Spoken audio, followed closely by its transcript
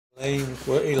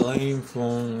What a lame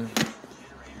phone.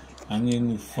 I need a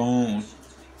new phone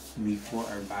before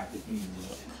I buy the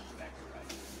ebook.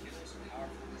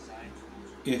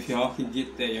 If y'all can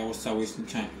get that, y'all will start wasting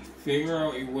time. Figure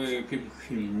out a way people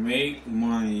can make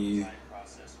money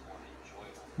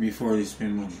before they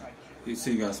spend money. You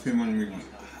say you gotta spend money, make money.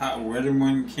 Where the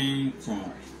money came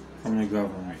from? From the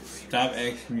government. Stop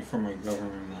asking me for my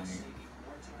government money.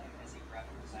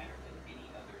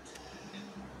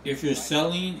 If you're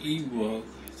selling ebook,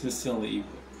 just sell the ebook.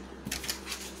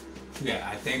 Yeah,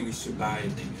 I think we should buy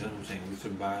things. You know what I'm saying? We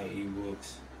should buy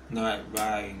ebooks, not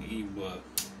buy an ebook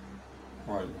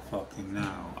right fucking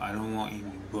now. I don't want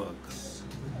any books.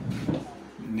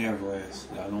 Never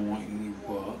asked. I don't want any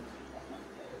book.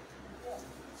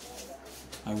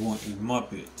 I want a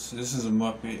Muppet. This is a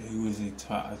Muppet who is a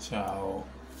child.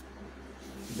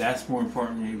 That's more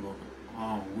important than ebook.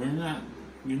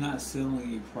 You're not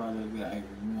selling a product that I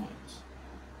want.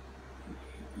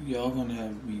 Y'all gonna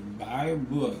have me buy a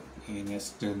book, and that's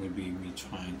gonna be me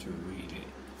trying to read it.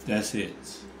 That's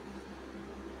it.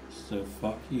 So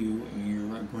fuck you and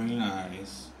your green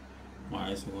eyes. My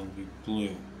eyes are gonna be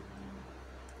blue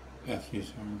after you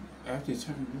turn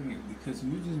green, because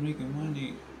you're just making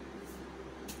money.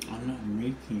 I'm not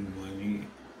making money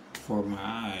for my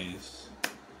eyes.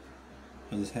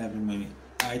 I just have the money.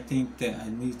 I think that I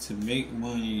need to make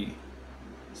money,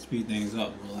 speed things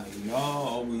up. But like y'all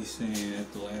always saying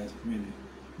at the last minute,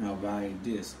 now buy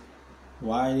this.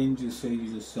 Why didn't you say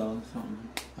you just selling something?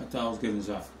 I thought I was getting a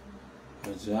job.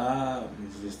 A job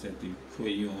is just that they put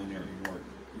you on there and work.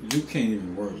 You can't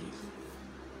even work.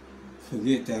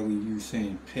 Forget that when you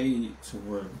saying paid to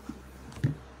work.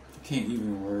 You can't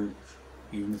even work,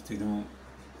 even if they don't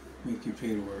make you pay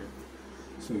to work.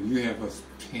 So you have us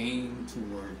paying to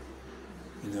work.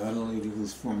 And the other lady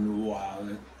who's from the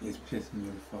wild is pissing me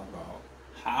the fuck off.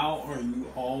 How are you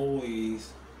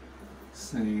always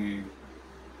saying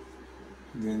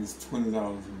then it's $20 a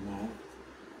month?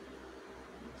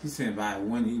 He said buy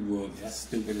one ebook. That's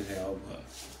stupid as hell, but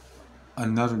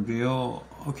another bill?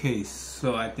 Okay,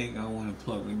 so I think I want to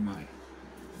plug in my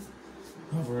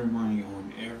covering money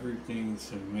on everything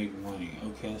to make money.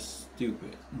 Okay, that's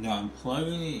stupid. Now I'm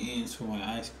plugging it in so my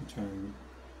eyes can turn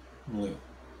blue.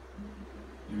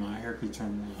 And my hair can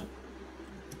turn blonde.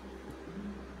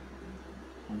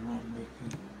 I'm not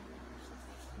making...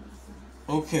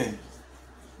 Okay.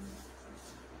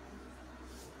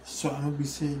 So I'm gonna be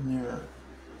sitting there,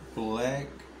 black,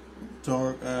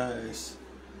 dark eyes,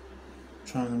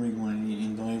 trying to make money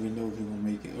and don't even know if you're gonna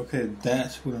make it. Okay,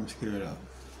 that's what I'm scared of.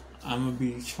 I'm gonna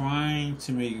be trying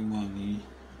to make money,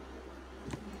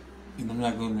 and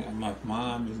my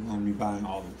mom is gonna be buying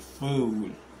all the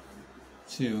food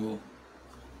too,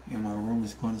 and my room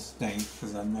is gonna stink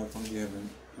because I'm not gonna have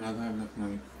enough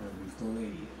money for the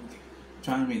lady. Okay.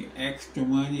 Trying to make extra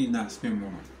money and not spend more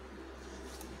money.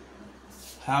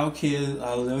 How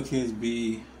our little kids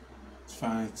be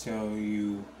trying to tell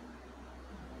you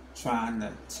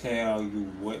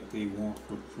what they want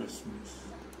for Christmas?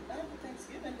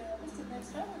 Thanksgiving, what's the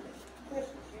next holiday?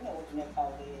 Christmas. You know what the next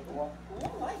holiday is, boy. Well, I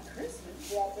like Christmas.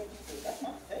 Yeah, I bet you do. That's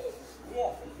my favorite.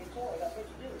 Yeah, you get toys. I bet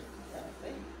you do. That's my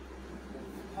favorite.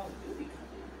 Call of Duty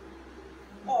coming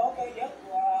out. Oh, okay, yep.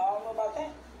 Well, I don't know about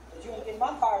that. But you ain't getting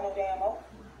my car no damn more.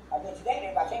 I bet you that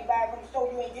if I can't buy it from the store,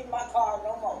 you ain't getting my car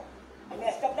no more. I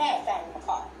messed up last time with my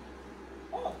car.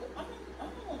 Oh,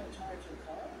 I'm not going to charge your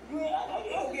car. You ain't, I know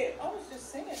you don't get it. I was just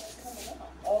saying it's coming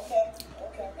out. Okay.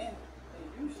 And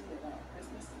usually around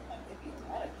Christmas time, they get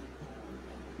a lot of people.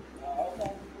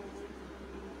 Okay.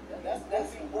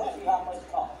 That's how much it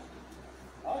costs.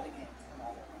 All the games come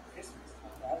out around Christmas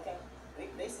time. Okay.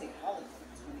 They say holiday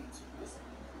 22. Listen,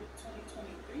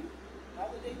 2023,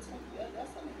 holiday 20. Yeah,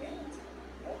 that's on the games.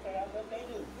 Okay, I bet they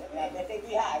do. I bet they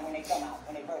be high when they come out,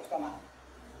 when they first come out.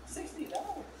 $60. That's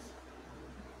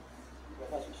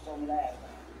what you told me last time.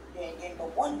 You ain't getting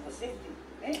but one for 60.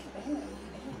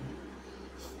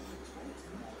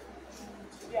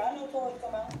 Yeah, I know toys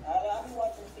come out. I'll be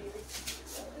watching TV.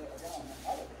 That's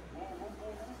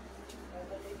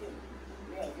what they do.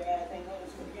 Yeah, you got anything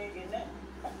notice when you ain't getting that?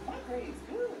 My grade's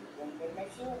good. You better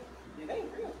make sure. Yeah, they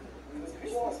real good.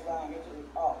 Christmas around here too.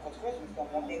 Oh, because Christmas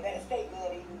coming up. They better stay good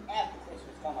even after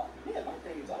Christmas come up. Yeah, my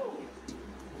grade's always good.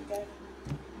 Okay?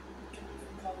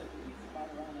 Call it when you come out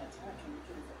around that time. Can you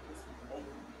get it for Christmas?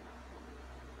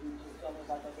 You just tell me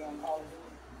about that damn Call of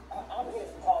Duty. I was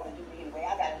just Call of Duty anyway.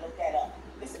 I gotta look that up.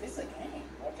 It's a game.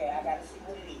 Okay, I gotta see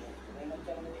what it is. They don't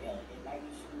tell me what the hell it is. Might be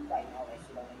shooting, fighting, all that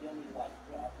shit on it. You don't need to watch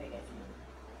it. I'll play that shit.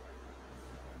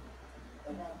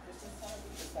 Around Christmas time, we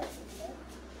just start looking at it.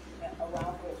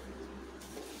 Around Christmas.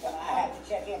 But I have to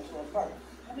check into it first.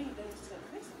 How many days till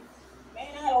Christmas?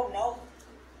 Man, I don't know.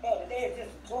 Hell, today is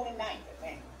just 29th,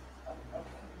 man.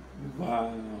 Okay. Wow.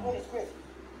 When is Christmas?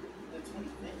 The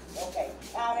 25th. Okay,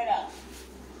 count it up.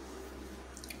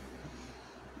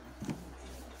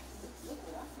 Look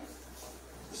what I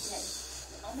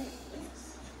made.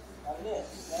 I made this.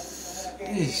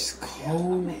 It's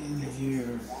cold in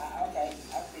here. Okay,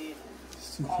 I see it.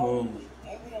 It's too cold.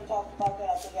 And we done talked about that.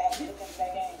 I think I have to look into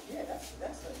that game. Yeah,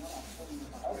 that's the one I'm talking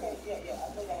about. Okay, yeah. I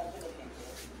think I have to look into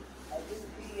it. I do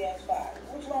PS5.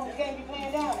 Which one of the game you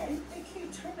playing down there? They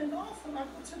keep turning off when I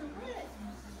go to the red.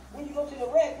 When you go to the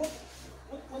red,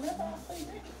 whenever I play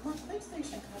that, my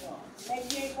PlayStation cut off. Maybe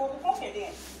you ain't supposed to play it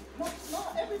then. No,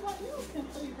 everybody else can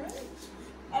play red.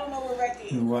 I don't know where Red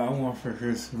is. What I want for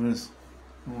Christmas,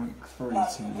 I want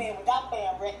crazy. Without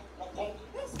paying Red, thank you.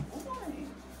 That's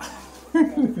boring. I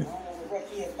don't know where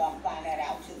Red is, but I'll find that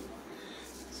out too.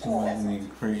 Somebody named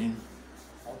Creighton.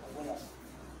 Okay, what else?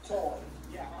 Toy.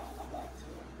 Yeah, I like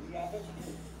toy. Yeah, I bet you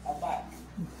do. I like.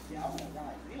 Yeah, I want to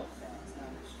ride real fast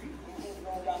down the street. You didn't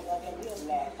go down that wheels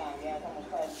last time. Yeah, it's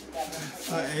almost like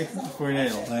I asked for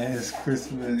that last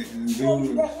Christmas, and that's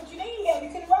dude what you need. Yeah, you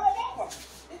could ride that one.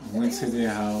 went to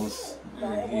their house,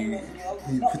 and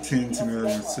he pretended to be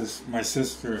my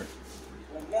sister.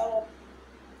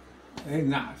 They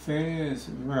not fans,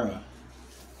 bruh.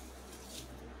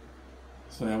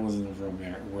 So that wasn't a real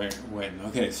wedding.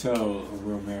 Okay, so a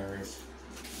real marriage.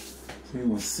 So he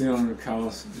was sitting on the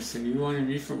couch and said, "You wanted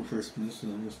me for Christmas?"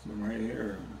 And I was right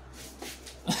here.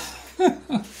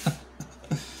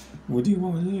 What do you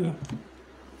want to do?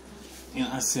 And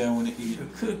I said, "I want to eat a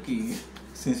cookie."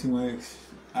 Since he went,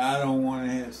 I don't want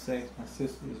to have sex. My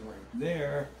sister's right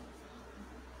there.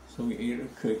 So we ate a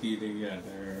cookie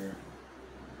together.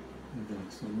 And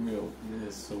drank some milk.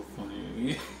 This is so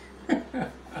funny.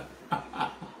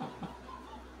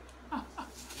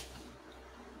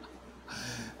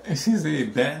 And she said,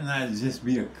 "It better not just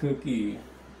be a cookie."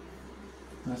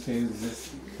 I said, "It's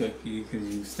just a cookie because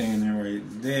you standing right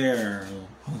there."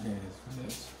 Okay, so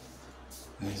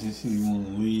that's just she want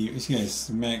to leave. She got to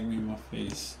smack me in my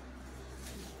face.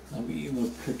 I'll be eating a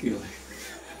cookie like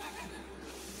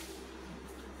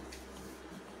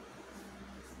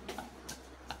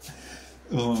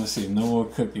oh, let's see, no more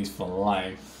cookies for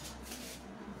life.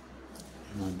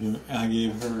 I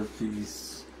gave her a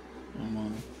piece.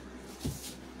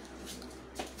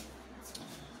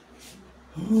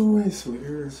 Oh, it's so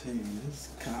irritating. These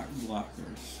cock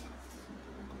blockers.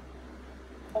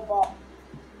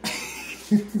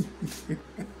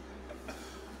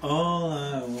 All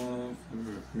I want for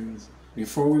Christmas.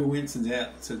 Before we went to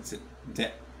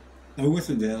we went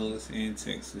to Dallas and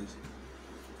Texas.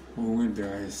 When we went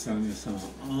there, I sung this song.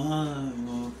 All I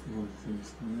want for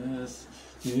Christmas.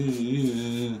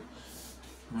 Yeah.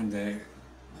 My dad,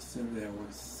 I said that I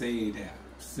would say that.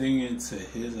 Singing to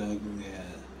his ugly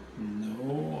ass.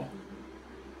 No.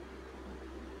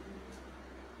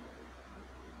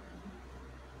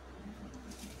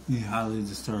 He highly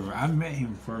disturbing. I met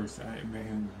him first. I met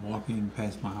him walking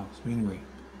past my house. But anyway.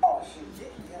 Oh,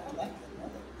 shit. Yeah, I like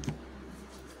that.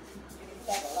 You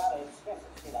got a lot of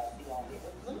expensive shit I see on here.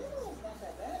 The LaMelo's not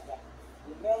that bad.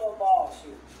 The LaMelo ball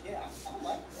shoe. Yeah, I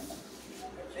like them.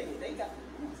 They got the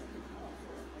ones.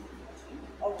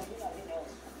 Oh, well, you know,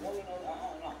 I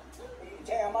don't know. You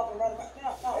tear them up and run back. No.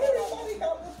 Everybody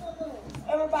got this one.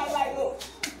 Everybody like who?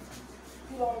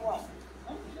 You the only one.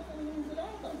 I'm the only one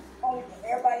without them. Only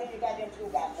everybody in your goddamn crew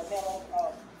got LaMelo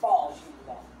ball shoes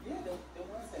on. Yeah, the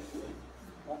ones that good.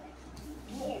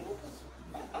 You ain't with them.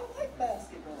 I like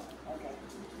basketball. Okay.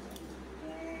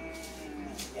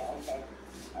 Yeah, okay.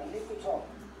 Leave control.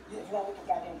 Yeah. You know what the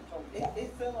goddamn control?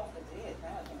 It fell off the bed.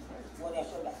 Now it can work. Well,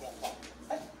 that's your goddamn fault.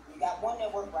 You got one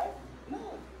that worked right? No,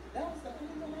 that was the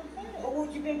only one I had. But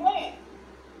what you been playing?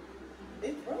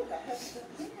 It broke. I haven't been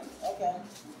playing. Okay.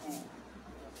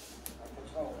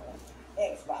 Control.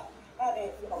 Xbox.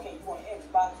 Okay, you want an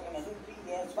Xbox and a new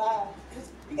PS5?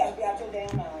 You gotta be out your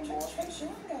damn mind, boy. Trey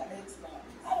Sean got Xbox.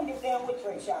 I don't give a damn what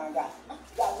Trey Sean got. You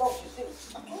got roaches too.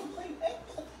 I can't play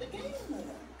the game with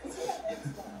him. Because he got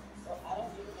Xbox. So I don't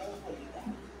give a damn what he got.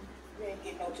 You ain't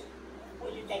getting no what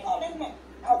do you think? Oh, that's my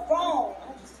phone.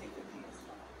 I'll just take the PS5.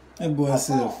 That boy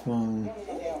said a phone. Give me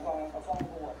the damn phone. A phone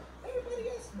board. Everybody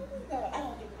at school got it. I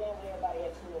don't give a damn what everybody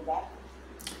at school got.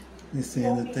 He's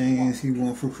saying the things he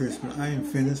want for Christmas. I ain't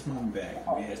finished my back,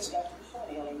 bitch.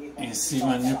 And see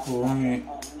my nipple on me.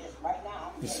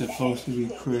 It's supposed to be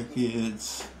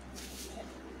crickets.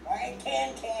 I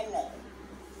can't nothing.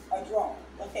 A drone.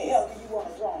 What the hell do you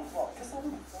want a drone for? Because I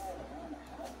want to fly around the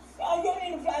house. Oh, you don't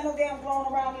need to ain't got no damn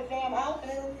phone around this damn house. It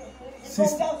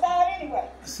goes outside anyway.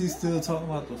 She's still talking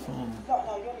about the phone.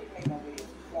 No, you don't need to make no video.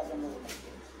 You got them little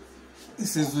It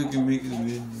says we can make a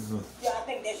video. Yeah, I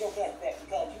think that's your best bet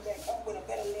because you better come with a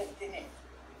better list than this.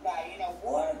 Now, you know,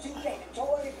 1 or 2 things. The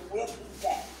toys and we'll keep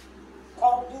that.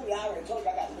 Call of Duty, I already told you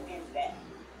I got to look into that.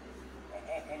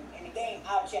 And the game,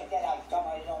 I'll check that out. You're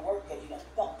talking about it don't work because you done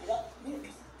fucked it up.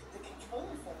 The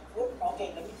controller for it.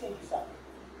 Okay, let me tell you something.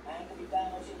 I ain't gonna be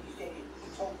buying no shit. You said the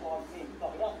control for it, you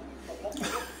fuck it up. You fuck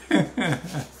it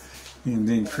up. And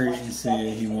then Creighton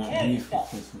said he want beef for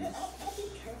Christmas.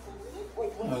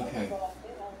 Okay.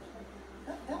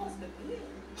 That was the bed.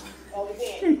 Oh, the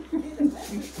bed.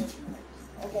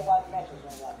 Okay, why the mattress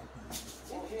on like?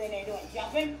 What you in there doing?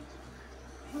 Jumping?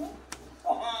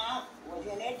 Was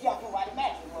you in there jumping while the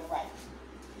mattress was right?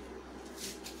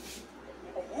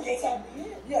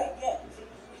 Yeah.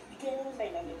 You can't even say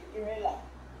nothing. You're in line.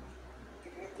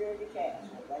 You're the cash.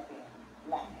 Right there.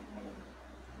 Line.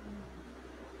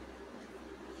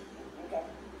 Okay.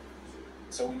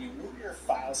 So when you move your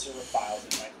file server files in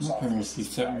Microsoft, my parents keep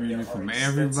separating from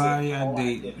everybody I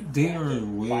date. They are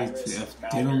way too.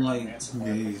 They don't like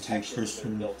they take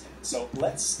Christian. So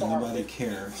let's start Nobody with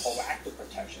cares. proactive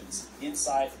protections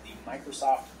inside the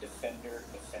Microsoft Defender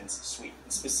Defense Suite.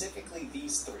 And specifically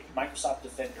these 3: Microsoft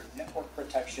Defender Network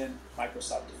Protection,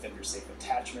 Microsoft Defender Safe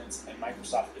Attachments, and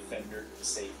Microsoft Defender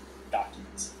Safe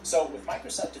Documents. So with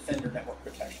Microsoft Defender Network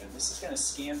Protection, this is going to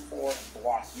scan for and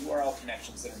block URL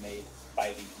connections that are made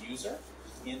by the user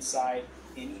inside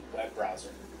any web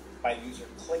browser, by the user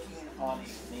clicking on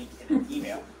a link in an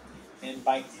email, and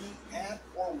by any app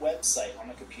or website on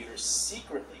the computer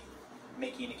secretly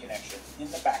making a connection in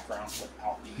the background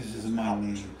without the user's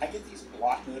knowledge. I get these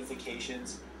block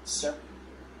notifications several.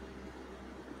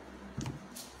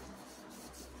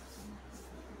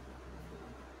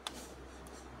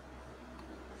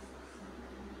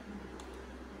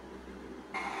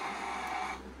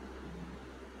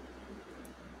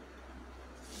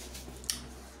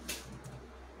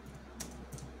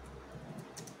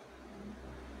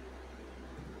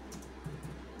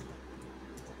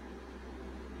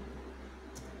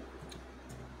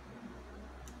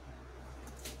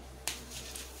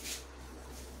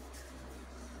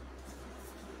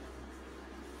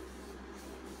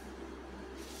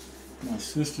 My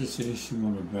sister said she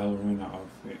want a ballerina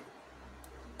outfit.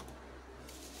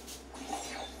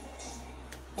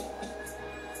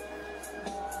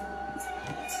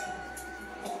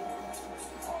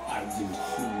 I do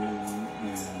too,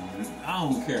 and I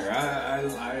don't care.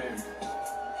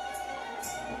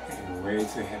 I'm ready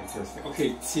to have a birthday. Okay,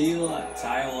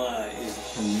 Tyla is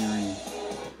premiering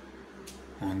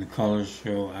on the Color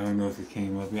Show. I don't know if it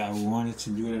came up yet. I wanted to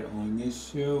do it on this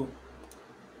show,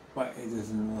 but it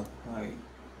doesn't look like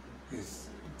it's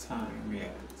time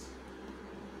yet.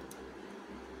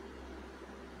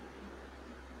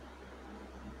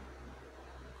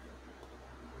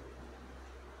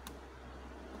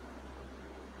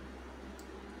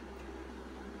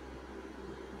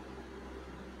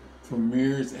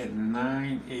 Premieres at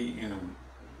 9 a.m.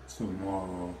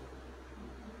 tomorrow.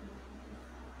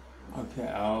 Okay,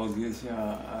 I'll give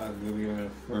you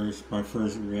my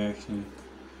first reaction.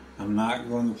 I'm not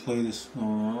going to play the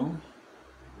song,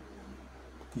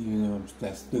 even though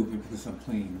that's stupid because I'm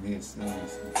playing this.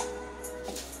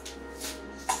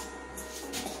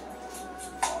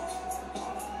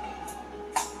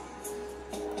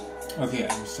 Okay,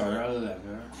 I'm sorry, I'll let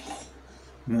that.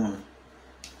 More.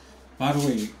 By the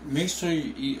way, make sure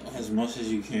you eat as much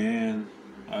as you can.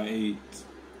 I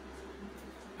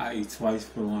ate twice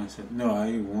for lunch. No, I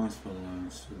ate once for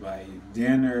lunch. But I ate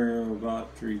dinner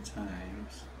about 3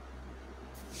 times.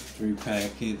 3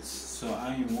 packets. So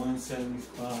I am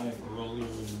 175 earlier.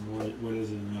 What is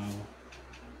it now?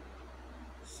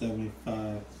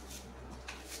 75.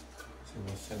 So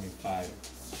 175.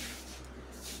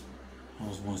 I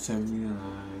was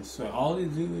 179. So all they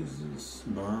do is just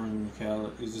burn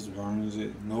calories. It just burns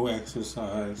it. No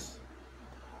exercise.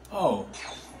 Oh,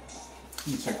 let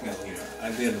me check that later.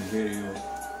 I did a video.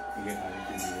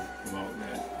 About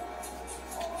that.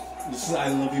 This is I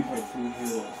Love You by True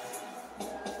Hill.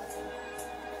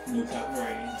 No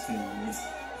copyright intended.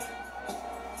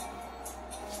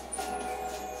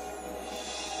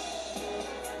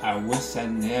 I wish I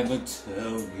never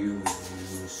told you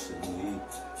you sleep.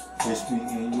 Wish me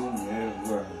and you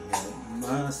never had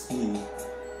my sleep.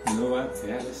 No, I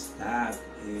better stop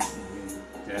it.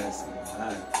 That's why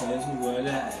I tell you what I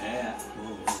have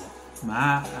for my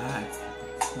eye.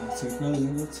 I took a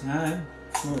little time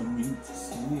for me to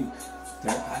sleep.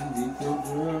 That I did the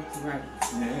work right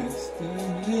next to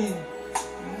me.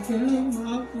 I can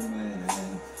walk away,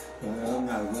 but I'm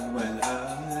not going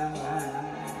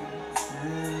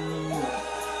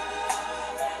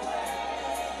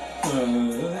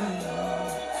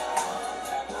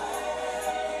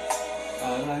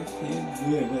all I can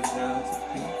do without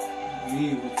to be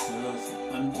with us.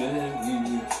 I'm begging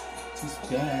you to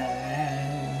stay.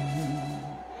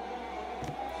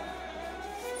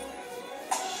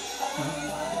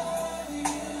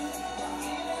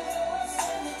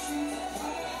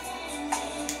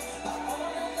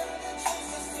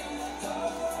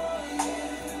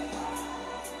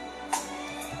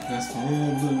 I still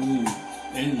believe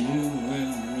in you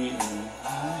and me, and I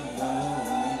love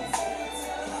you.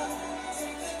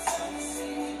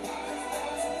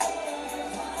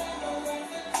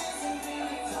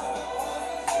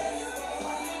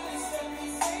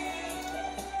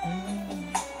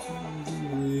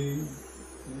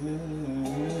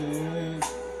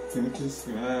 To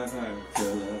describe how I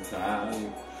feel about you,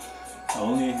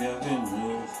 only heaven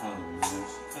knows how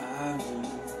much I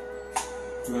will.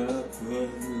 But I put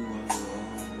you on.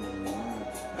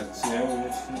 I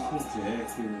cherish and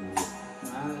protect you with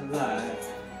my life.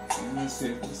 And I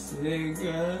said to say,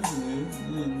 God,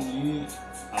 with me,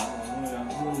 all I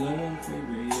will love,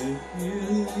 baby, if you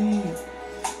leave.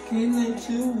 Can't let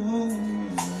you walk,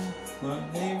 but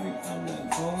baby, I'm not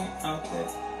going out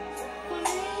there.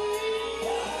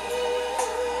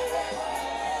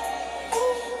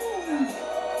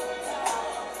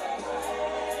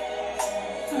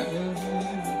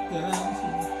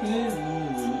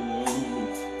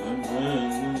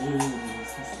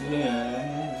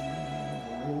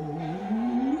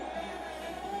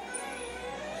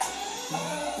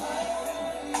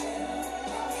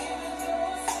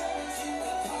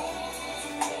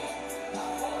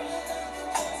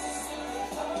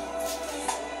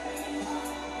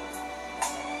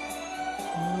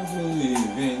 I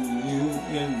believe in you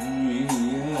and me,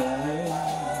 yeah.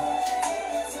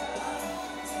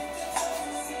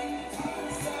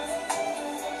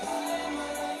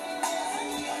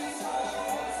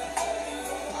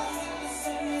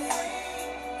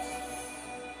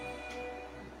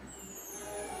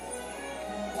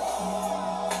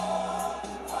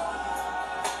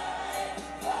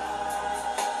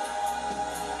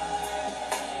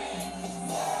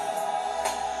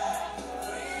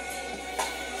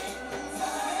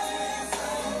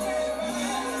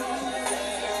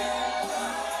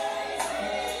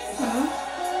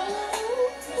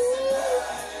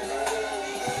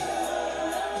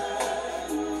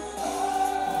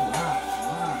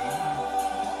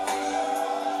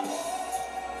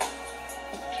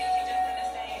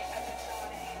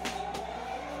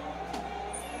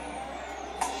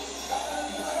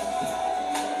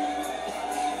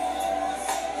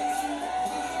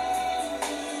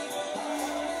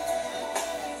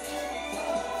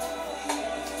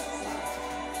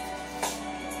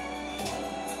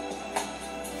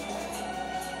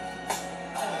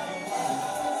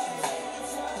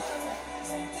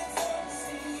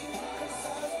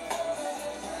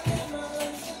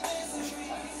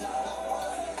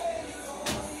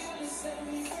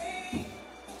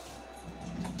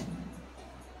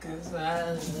 Cause I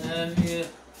love you,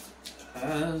 I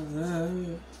love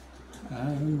you, I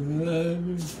love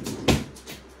you.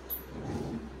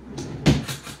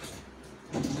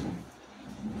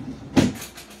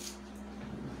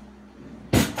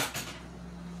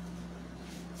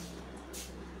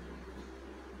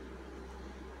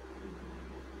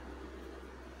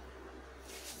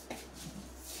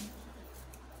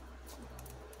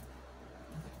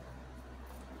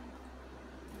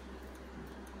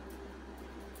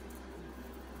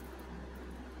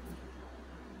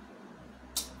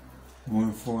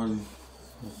 One 40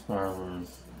 subscribers.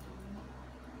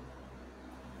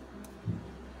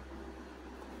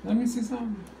 Let me see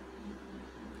something.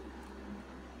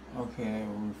 Okay,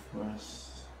 refresh.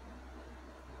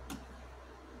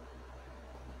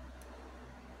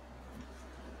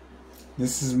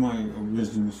 This is my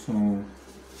original song.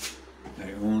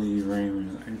 Like Only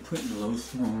Raymond. I'm putting low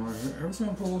song right here. Every time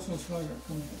I put low song, it's like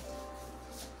a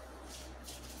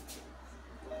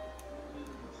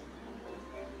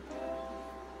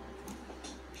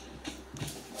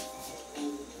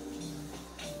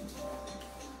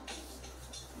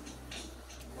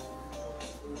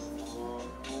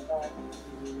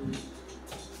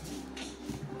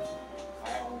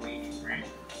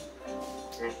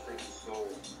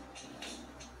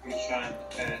You're trying to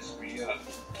pass me up,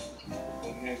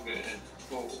 but nigga is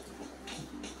cool.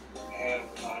 Have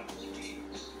a lot of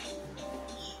tweets,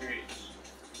 streets,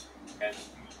 and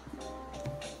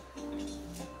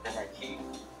for my key.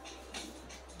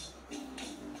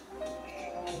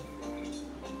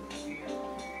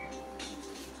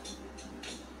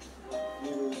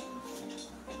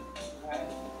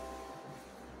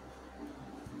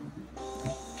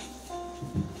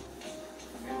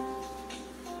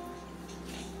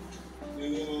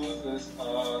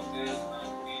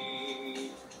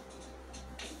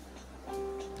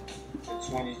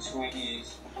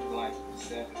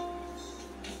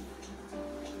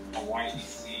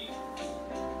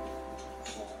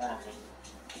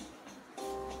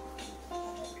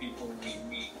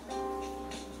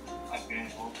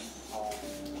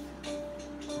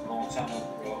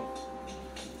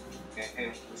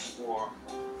 4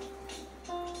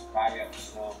 by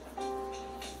yourself.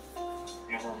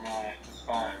 Never mind, it's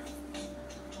fine.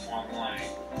 Online,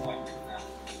 like now.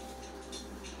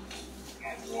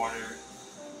 And water,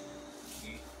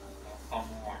 come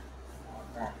on.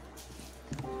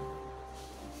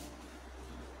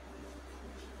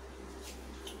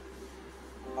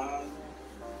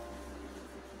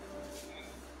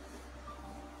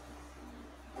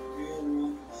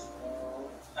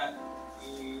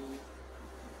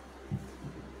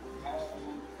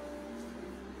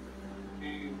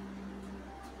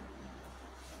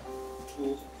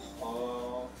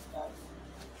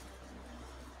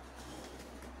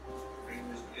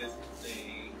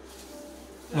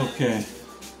 Okay.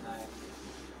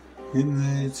 Good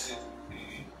night.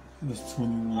 It was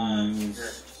 21.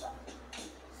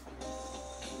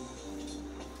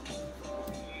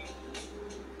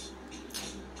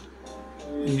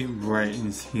 It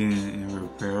brightens skin and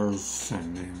repairs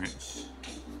sun damage.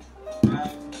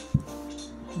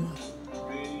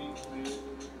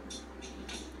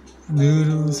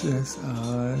 Noodles, that's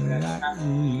all that I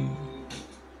eat.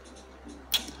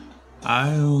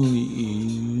 I only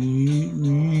eat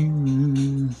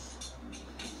ramen.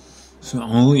 So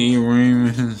only eat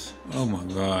ramen. Oh my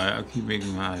god, I keep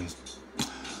making my eyes.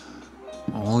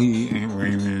 Only eat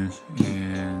ramen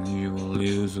and you will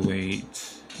lose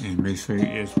weight. And make sure you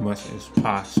eat as much as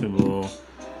possible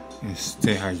and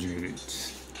stay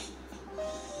hydrated.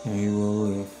 And you will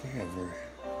live forever.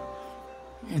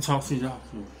 And talk to your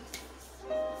doctor.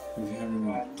 If you have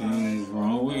any things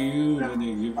wrong with you, then they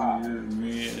give you your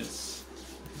meds.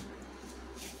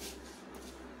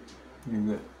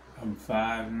 I'm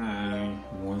 5'9",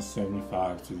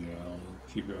 175 today. I'll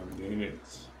keep it updated.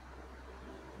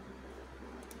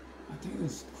 I think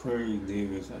it's Corey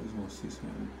Davis. I just want to see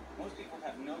something. Most people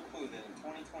have no clue that in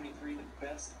 2023 the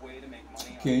best way to make money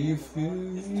on Can you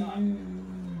feel is not.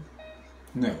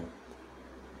 No.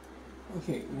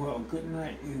 Okay, well, good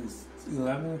night. It's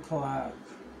 11 o'clock.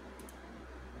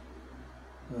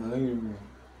 Later.